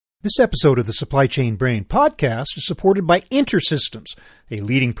This episode of the Supply Chain Brain podcast is supported by InterSystems, a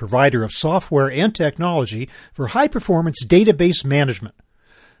leading provider of software and technology for high-performance database management.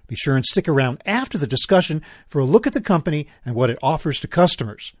 Be sure and stick around after the discussion for a look at the company and what it offers to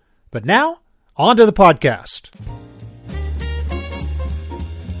customers. But now, on to the podcast.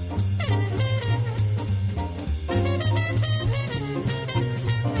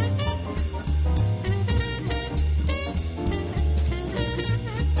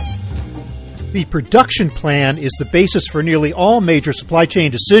 The production plan is the basis for nearly all major supply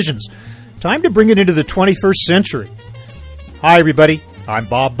chain decisions. Time to bring it into the 21st century. Hi, everybody. I'm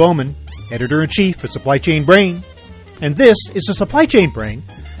Bob Bowman, Editor-in-Chief at Supply Chain Brain, and this is the Supply Chain Brain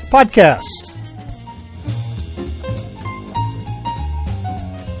podcast.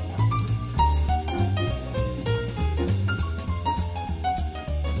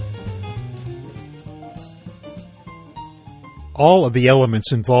 All of the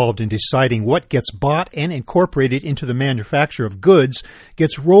elements involved in deciding what gets bought and incorporated into the manufacture of goods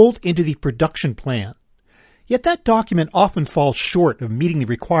gets rolled into the production plan. Yet that document often falls short of meeting the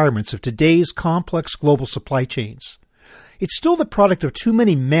requirements of today's complex global supply chains. It's still the product of too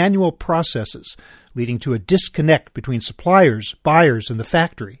many manual processes, leading to a disconnect between suppliers, buyers, and the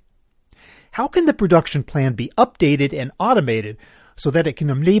factory. How can the production plan be updated and automated so that it can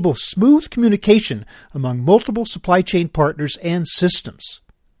enable smooth communication among multiple supply chain partners and systems?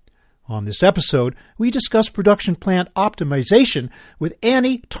 On this episode, we discuss production plan optimization with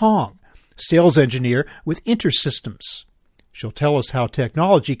Annie Tong, sales engineer with InterSystems. She'll tell us how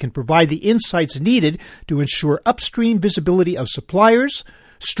technology can provide the insights needed to ensure upstream visibility of suppliers,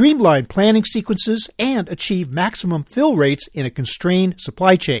 streamline planning sequences, and achieve maximum fill rates in a constrained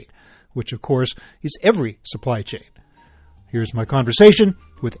supply chain, which of course is every supply chain. Here's my conversation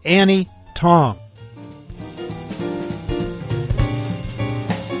with Annie Tong.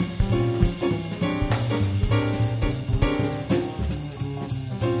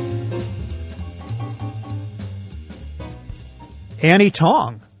 Annie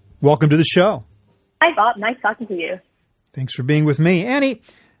Tong, welcome to the show. Hi, Bob. Nice talking to you. Thanks for being with me. Annie,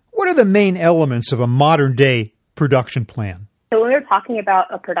 what are the main elements of a modern-day production plan? So when we're talking about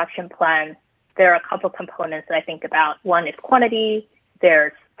a production plan, there are a couple components that I think about. One is quantity,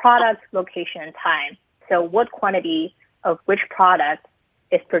 there's product, location, and time. So what quantity of which product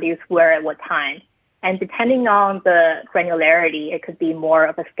is produced where at what time. And depending on the granularity, it could be more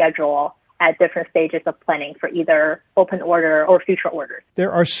of a schedule at different stages of planning for either open order or future orders.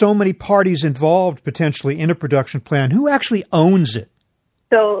 There are so many parties involved potentially in a production plan. Who actually owns it?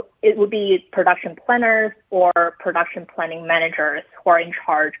 So it would be production planners or production planning managers who are in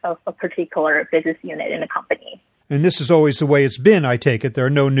charge of a particular business unit in a company. And this is always the way it's been, I take it. There are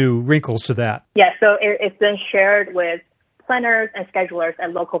no new wrinkles to that. Yeah, so it's been shared with planners and schedulers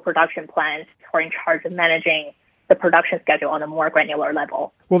at local production plants who are in charge of managing the production schedule on a more granular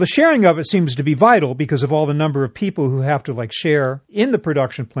level. Well, the sharing of it seems to be vital because of all the number of people who have to share in the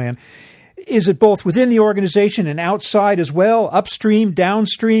production plan. Is it both within the organization and outside as well, upstream,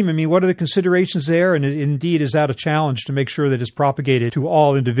 downstream? I mean, what are the considerations there? And indeed, is that a challenge to make sure that it's propagated to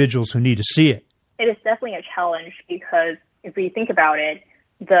all individuals who need to see it? It is definitely a challenge because if we think about it,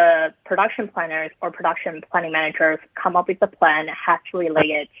 the production planners or production planning managers come up with the plan, have to relay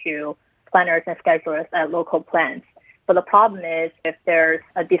it to planners and schedulers at local plants. But the problem is if there's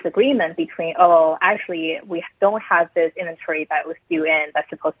a disagreement between, actually, we don't have this inventory that was due in that's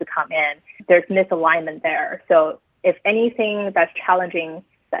supposed to come in, there's misalignment there. So if anything that's challenging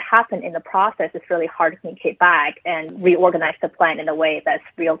that happened in the process, it's really hard to communicate back and reorganize the plan in a way that's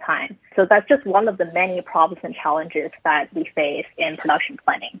real time. So that's just one of the many problems and challenges that we face in production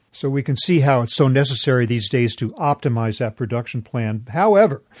planning. So we can see how it's so necessary these days to optimize that production plan.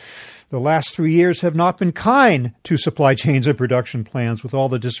 However, the last 3 years have not been kind to supply chains and production plans with all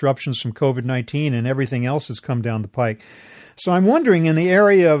the disruptions from COVID-19 and everything else that's come down the pike. So I'm wondering, in the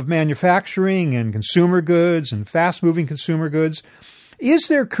area of manufacturing and consumer goods and fast-moving consumer goods, is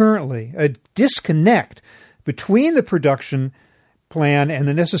there currently a disconnect between the production plan and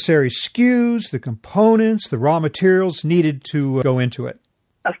the necessary SKUs, the components, the raw materials needed to go into it?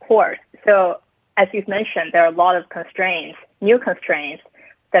 Of course. So as you've mentioned, there are a lot of constraints, new constraints,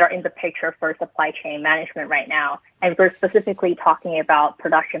 that are in the picture for supply chain management right now. And we're specifically talking about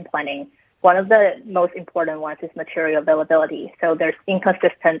production planning. One of the most important ones is material availability. So there's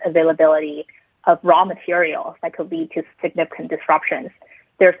inconsistent availability of raw materials that could lead to significant disruptions.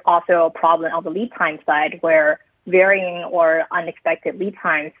 There's also a problem on the lead time side where varying or unexpected lead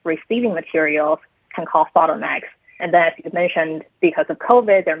times for receiving materials can cause bottlenecks. And then, as you mentioned, because of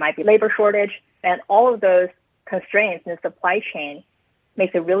COVID, there might be labor shortage. And all of those constraints in the supply chain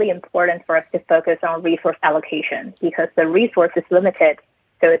makes it really important for us to focus on resource allocation because the resource is limited.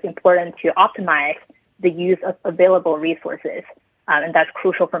 So it's important to optimize the use of available resources. And that's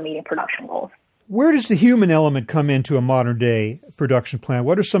crucial for meeting production goals. Where does the human element come into a modern day production plan?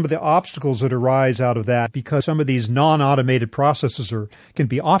 What are some of the obstacles that arise out of that? Because some of these non-automated processes can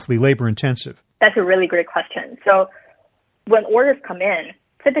be awfully labor intensive. That's a really great question. So when orders come in,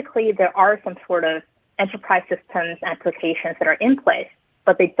 typically there are some sort of enterprise systems and applications that are in place,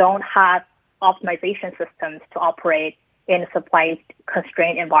 but they don't have optimization systems to operate in a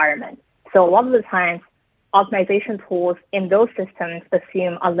supply-constrained environment. So a lot of the times, optimization tools in those systems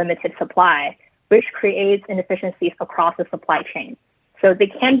assume unlimited supply, which creates inefficiencies across the supply chain. So they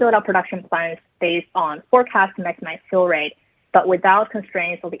can build up production plans based on forecasts to maximize fill rate, but without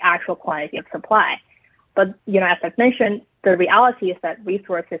constraints of the actual quantity of supply. But, as I've mentioned, the reality is that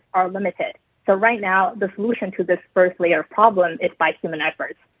resources are limited. So right now, the solution to this first layer of problem is by human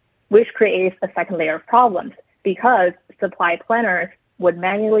efforts, which creates a second layer of problems because supply planners would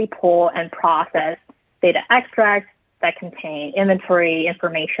manually pull and process data extracts that contain inventory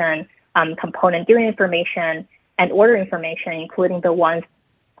information, component due information, and order information, including the ones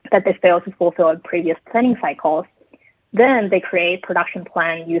that they failed to fulfill in previous planning cycles. Then they create production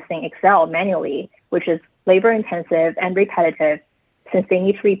plan using Excel manually, which is labor intensive and repetitive since they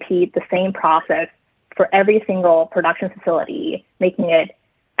need to repeat the same process for every single production facility, making it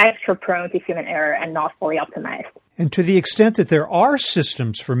extra prone to human error and not fully optimized. And to the extent that there are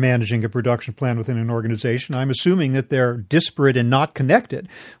systems for managing a production plan within an organization, I'm assuming that they're disparate and not connected.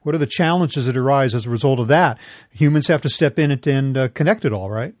 What are the challenges that arise as a result of that? Humans have to step in and connect it all,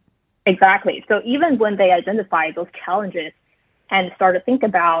 right? Exactly. So even when they identify those challenges and start to think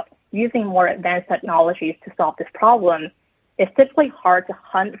about using more advanced technologies to solve this problem, it's typically hard to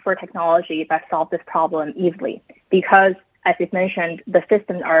hunt for technology that solve this problem easily because, as you've mentioned, the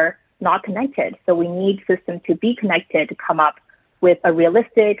systems are not connected. So we need systems to be connected to come up with a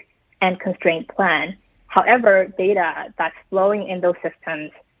realistic and constrained plan. However, data that's flowing in those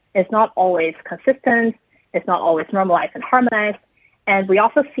systems is not always consistent. It's not always normalized and harmonized. And we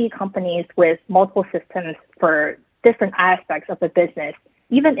also see companies with multiple systems for different aspects of the business,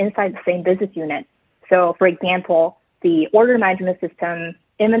 even inside the same business unit. So, for example, the order management system,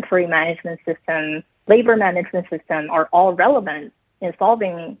 inventory management system, labor management system are all relevant in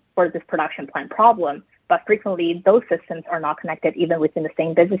solving for this production plan problem, but frequently those systems are not connected even within the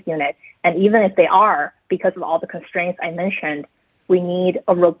same business unit. And even if they are, because of all the constraints I mentioned, we need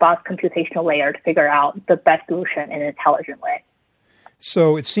a robust computational layer to figure out the best solution in an intelligent way.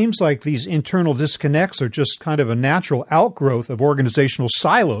 So it seems like these internal disconnects are just kind of a natural outgrowth of organizational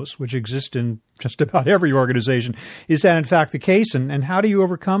silos, which exist in just about every organization. Is that in fact the case? And how do you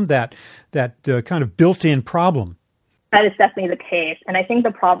overcome that kind of built-in problem? That is definitely the case. And I think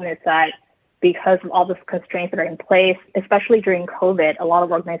the problem is that because of all the constraints that are in place, especially during COVID, a lot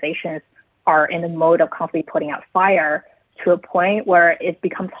of organizations are in the mode of constantly putting out fire to a point where it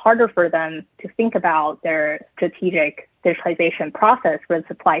becomes harder for them to think about their strategic digitalization process for the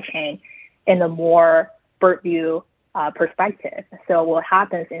supply chain in a more bird view perspective. So what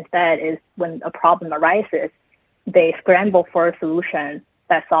happens instead is when a problem arises, they scramble for a solution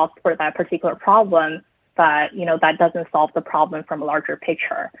that solves for that particular problem, but that doesn't solve the problem from a larger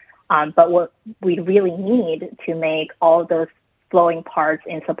picture. But what we really need to make all of those flowing parts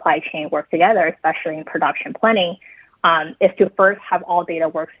in supply chain work together, especially in production planning, is to first have all data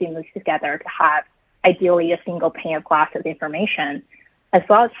work seamlessly together to have ideally a single pane of glass of information, as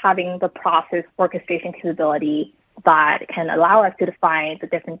well as having the process orchestration capability that can allow us to define the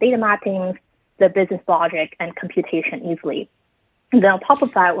different data mappings, the business logic, and computation easily. And then on top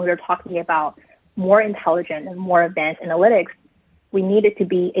of that, when we're talking about more intelligent and more advanced analytics, we needed to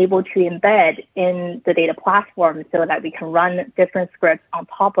be able to embed in the data platform so that we can run different scripts on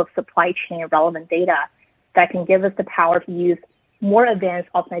top of supply chain relevant data that can give us the power to use more advanced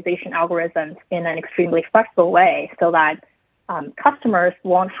optimization algorithms in an extremely flexible way so that customers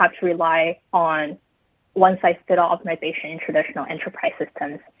won't have to rely on one-size-fits-all optimization in traditional enterprise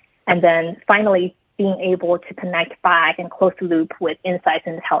systems. And then finally, being able to connect back and close the loop with insights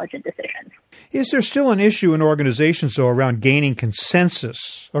and intelligent decisions. Is there still an issue in organizations, though, around gaining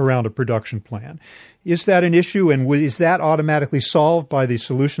consensus around a production plan? Is that an issue, and is that automatically solved by the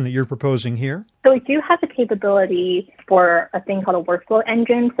solution that you're proposing here? So we do have the capability for a thing called a workflow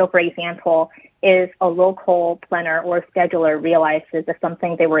engine. So, for example, if a local planner or scheduler realizes that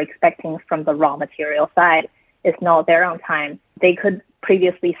something they were expecting from the raw material side is not there on time, they could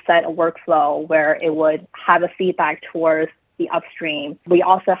previously set a workflow where it would have a feedback towards the upstream. We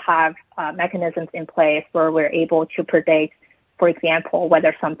also have mechanisms in place where we're able to predict for example,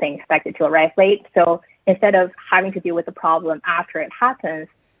 whether something is expected to arrive late. So instead of having to deal with the problem after it happens,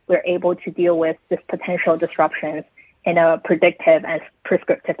 we're able to deal with this potential disruptions in a predictive and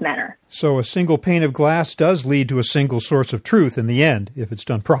prescriptive manner. So a single pane of glass does lead to a single source of truth in the end, if it's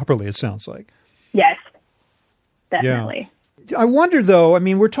done properly, it sounds like. Yes, definitely. Yeah. I wonder, though, I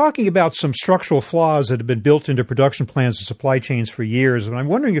mean, we're talking about some structural flaws that have been built into production plans and supply chains for years, and I'm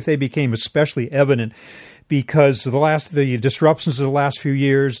wondering if they became especially evident because of the disruptions of the last few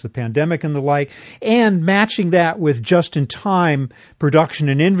years, the pandemic and the like, and matching that with just-in-time production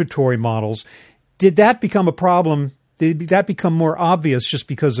and inventory models. Did that become a problem? Did that become more obvious just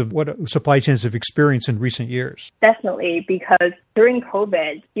because of what supply chains have experienced in recent years? Definitely, because during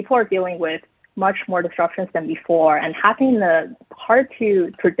COVID, people are dealing with much more disruptions than before and happening in a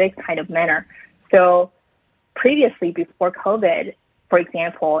hard-to-predict kind of manner. So previously, before COVID, for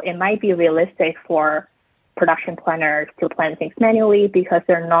example, it might be realistic for production planners to plan things manually because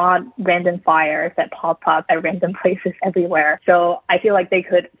they're not random fires that pop up at random places everywhere. So I feel like they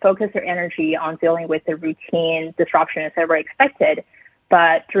could focus their energy on dealing with the routine disruptions that were expected.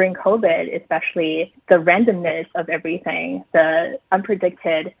 But during COVID, especially the randomness of everything, the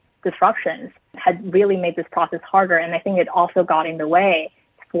unpredicted disruptions had really made this process harder. And I think it also got in the way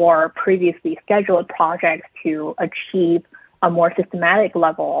for previously scheduled projects to achieve a more systematic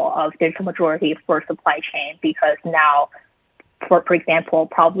level of digital majority for supply chain, because now, for example,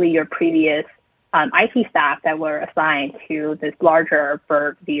 probably your previous IT staff that were assigned to this larger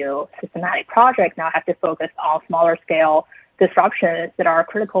bird view systematic project now have to focus on smaller scale disruptions that are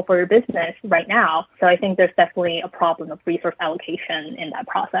critical for your business right now. So I think there's definitely a problem of resource allocation in that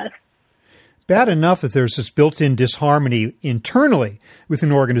process. Bad enough that there's this built-in disharmony internally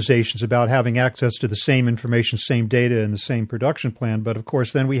within organizations about having access to the same information, same data, and the same production plan. But of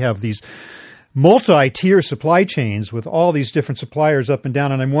course, then we have these multi-tier supply chains with all these different suppliers up and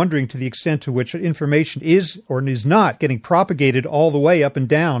down. And I'm wondering to the extent to which information is or is not getting propagated all the way up and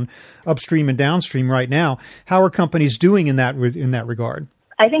down, upstream and downstream right now. How are companies doing in that regard?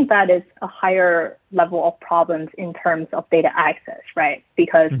 I think that is a higher level of problems in terms of data access, right?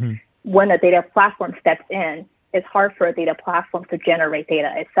 Because when a data platform steps in, it's hard for a data platform to generate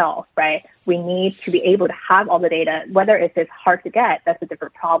data itself, right? We need to be able to have all the data. Whether it's hard to get, that's a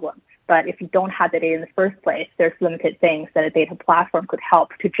different problem. But if you don't have the data in the first place, there's limited things that a data platform could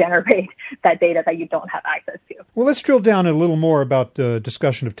help to generate that data that you don't have access to. Well, let's drill down a little more about the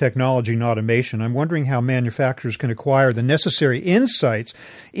discussion of technology and automation. I'm wondering how manufacturers can acquire the necessary insights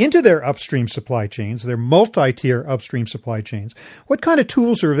into their upstream supply chains, their multi-tier upstream supply chains. What kind of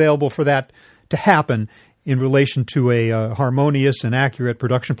tools are available for that to happen in relation to a harmonious and accurate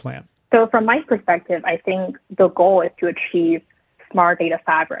production plan? So from my perspective, I think the goal is to achieve smart data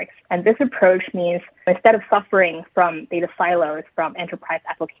fabrics. And this approach means instead of suffering from data silos from enterprise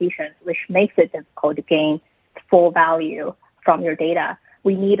applications, which makes it difficult to gain full value from your data,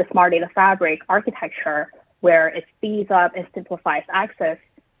 we need a smart data fabric architecture where it speeds up and simplifies access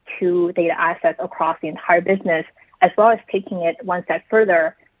to data assets across the entire business, as well as taking it one step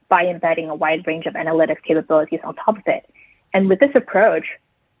further by embedding a wide range of analytics capabilities on top of it. And with this approach,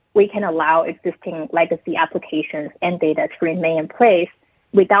 we can allow existing legacy applications and data to remain in place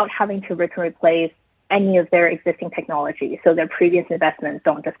without having to rip and replace any of their existing technology, so their previous investments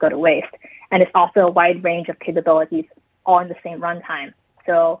don't just go to waste. And it's also a wide range of capabilities all in the same runtime.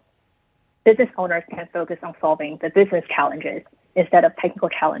 So business owners can focus on solving the business challenges instead of technical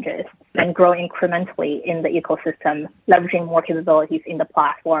challenges and grow incrementally in the ecosystem, leveraging more capabilities in the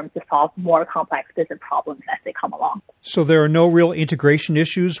platform to solve more complex business problems as they come along. So there are no real integration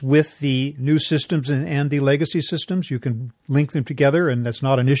issues with the new systems and the legacy systems? You can link them together and that's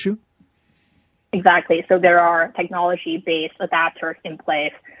not an issue? Exactly. So there are technology-based adapters in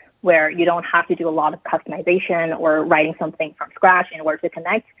place where you don't have to do a lot of customization or writing something from scratch in order to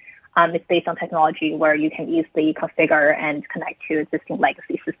connect. It's based on technology where you can easily configure and connect to existing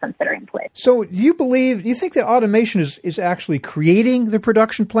legacy systems that are in place. So do you think that automation is actually creating the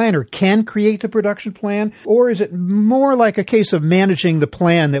production plan or can create the production plan? Or is it more like a case of managing the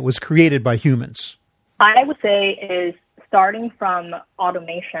plan that was created by humans? I would say is starting from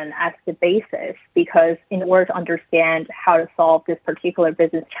automation as the basis, because in order to understand how to solve this particular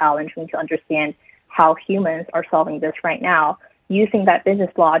business challenge, we need to understand how humans are solving this right now, using that business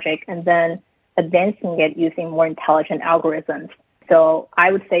logic and then advancing it using more intelligent algorithms. So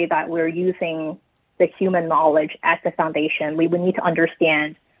I would say that we're using the human knowledge as the foundation. We would need to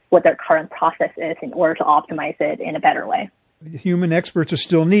understand what their current process is in order to optimize it in a better way. Human experts are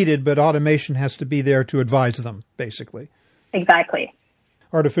still needed, but automation has to be there to advise them, basically. Exactly.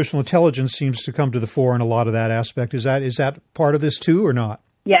 artificial intelligence seems to come to the fore in a lot of that aspect. Is that part of this too or not?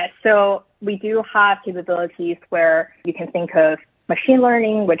 Yes. So we do have capabilities where you can think of machine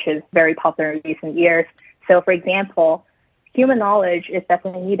learning, which is very popular in recent years. So for example, human knowledge is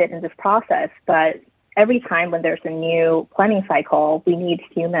definitely needed in this process, but every time when there's a new planning cycle, we need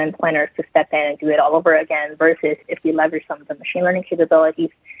human planners to step in and do it all over again, versus if we leverage some of the machine learning capabilities,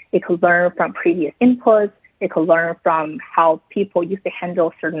 it could learn from previous inputs, it could learn from how people used to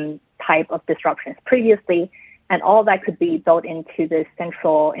handle certain type of disruptions previously, and all that could be built into this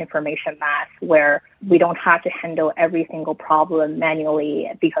central information mass where we don't have to handle every single problem manually,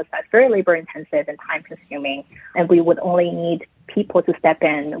 because that's very labor intensive and time consuming, and we would only need people to step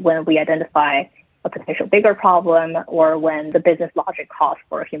in when we identify a potential bigger problem or when the business logic calls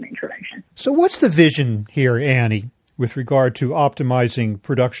for a human intervention. So what's the vision here, Annie, with regard to optimizing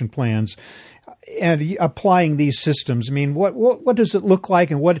production plans and applying these systems? I mean, what does it look like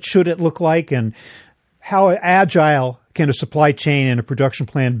and what should it look like, and how agile can a supply chain and a production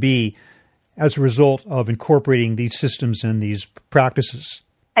plan be as a result of incorporating these systems and these practices?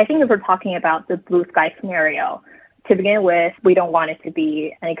 I think if we're talking about the blue sky scenario, to begin with, we don't want it to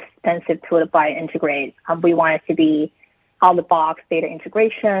be an expensive tool to buy and integrate. We want it to be out-of-the-box data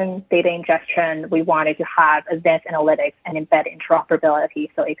integration, data ingestion. We want it to have advanced analytics and embed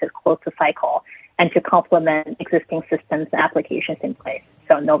interoperability so it could close the cycle and to complement existing systems and applications in place.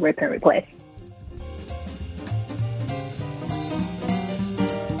 So no rip and replace.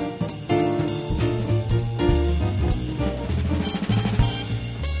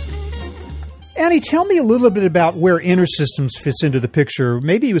 Annie, tell me a little bit about where InterSystems fits into the picture.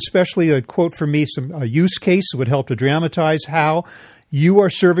 Maybe especially a quote from me, a use case that would help to dramatize how you are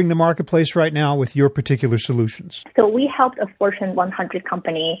serving the marketplace right now with your particular solutions. So we helped a Fortune 100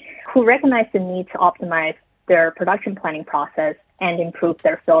 company who recognized the need to optimize their production planning process and improve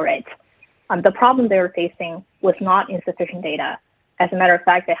their fill rates. The problem they were facing was not insufficient data. As a matter of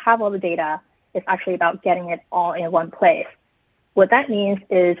fact, they have all the data. It's actually about getting it all in one place. What that means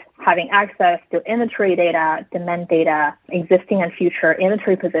is having access to inventory data, demand data, existing and future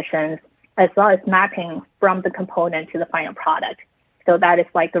inventory positions, as well as mapping from the component to the final product. So that is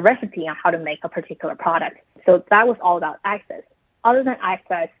like the recipe on how to make a particular product. So that was all about access. Other than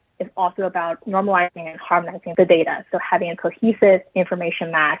access, it's also about normalizing and harmonizing the data. So having a cohesive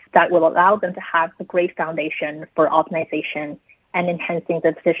information mass that will allow them to have a great foundation for optimization and enhancing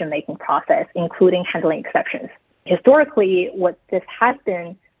the decision-making process, including handling exceptions. Historically, what this has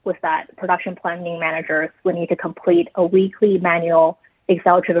been was that production planning managers would need to complete a weekly manual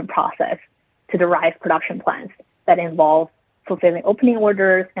Excel-driven process to derive production plans that involve fulfilling opening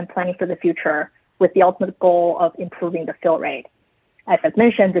orders and planning for the future with the ultimate goal of improving the fill rate. As I've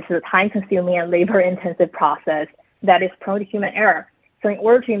mentioned, this is a time-consuming and labor-intensive process that is prone to human error. So in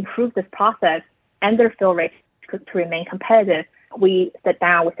order to improve this process and their fill rates to remain competitive, we sit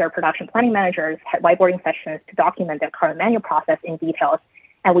down with their production planning managers, had whiteboarding sessions to document their current manual process in details,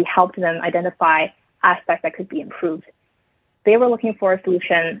 and we helped them identify aspects that could be improved. They were looking for a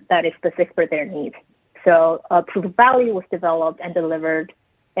solution that is specific for their needs. So a proof of value was developed and delivered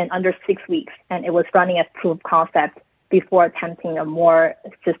in under 6 weeks, and it was running as proof of concept before attempting a more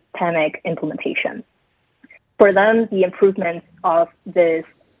systemic implementation. For them, the improvements of this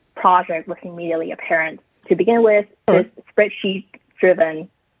project was immediately apparent. To begin with, this spreadsheet-driven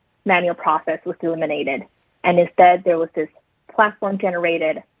manual process was eliminated, and instead there was this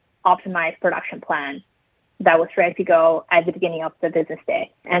platform-generated, optimized production plan that was ready to go at the beginning of the business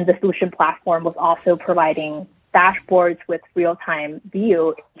day. And the solution platform was also providing dashboards with real-time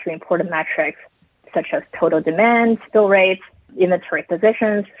view to important metrics such as total demand, fill rates, inventory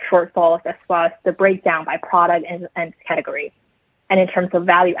positions, shortfalls, as well as the breakdown by product and category. And in terms of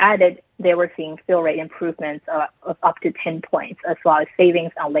value added, they were seeing fill rate improvements of up to 10 points, as well as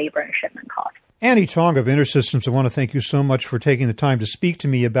savings on labor and shipment costs. Annie Tong of InterSystems, I want to thank you so much for taking the time to speak to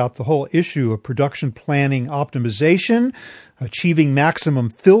me about the whole issue of production planning optimization, achieving maximum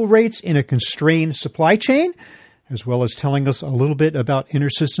fill rates in a constrained supply chain, as well as telling us a little bit about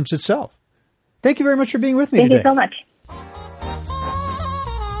InterSystems itself. Thank you very much for being with me today. Thank you so much.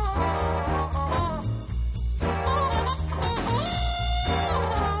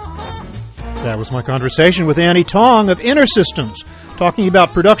 That was my conversation with Annie Tong of InterSystems, talking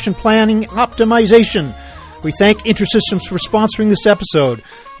about production planning optimization. We thank InterSystems for sponsoring this episode.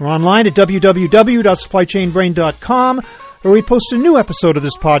 We're online at www.supplychainbrain.com, where we post a new episode of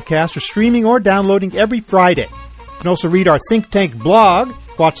this podcast for streaming or downloading every Friday. You can also read our Think Tank blog,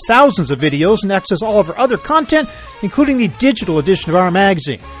 watch thousands of videos, and access all of our other content, including the digital edition of our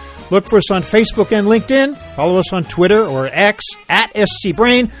magazine. Look for us on Facebook and LinkedIn. Follow us on Twitter or X at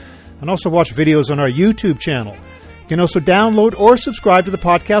SCBrain, and also watch videos on our YouTube channel. You can also download or subscribe to the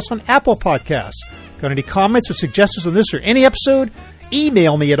podcast on Apple Podcasts. Got any comments or suggestions on this or any episode?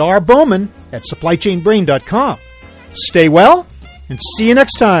 Email me at rbowman@supplychainbrain.com. Stay well, and see you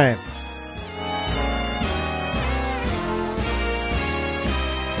next time.